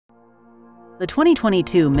The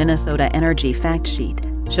 2022 Minnesota Energy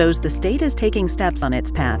Factsheet shows the state is taking steps on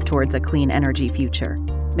its path towards a clean energy future,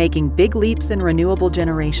 making big leaps in renewable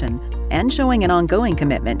generation and showing an ongoing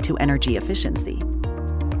commitment to energy efficiency.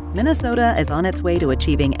 Minnesota is on its way to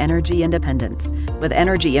achieving energy independence, with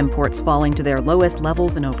energy imports falling to their lowest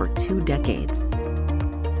levels in over 2 decades.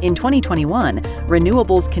 In 2021,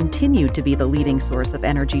 renewables continued to be the leading source of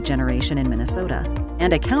energy generation in Minnesota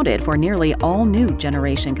and accounted for nearly all new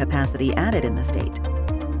generation capacity added in the state.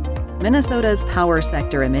 Minnesota's power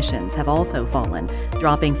sector emissions have also fallen,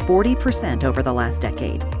 dropping 40% over the last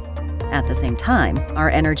decade. At the same time, our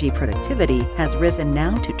energy productivity has risen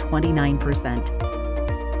now to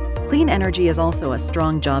 29%. Clean energy is also a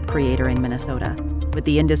strong job creator in Minnesota, with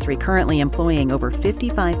the industry currently employing over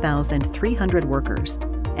 55,300 workers,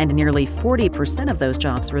 and nearly 40% of those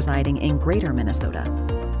jobs residing in Greater Minnesota.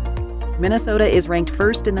 Minnesota is ranked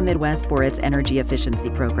first in the Midwest for its energy efficiency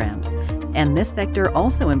programs, and this sector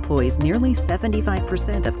also employs nearly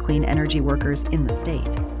 75% of clean energy workers in the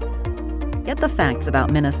state. Get the facts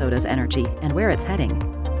about Minnesota's energy and where it's heading.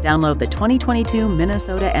 Download the 2022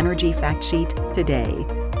 Minnesota Energy Factsheet today.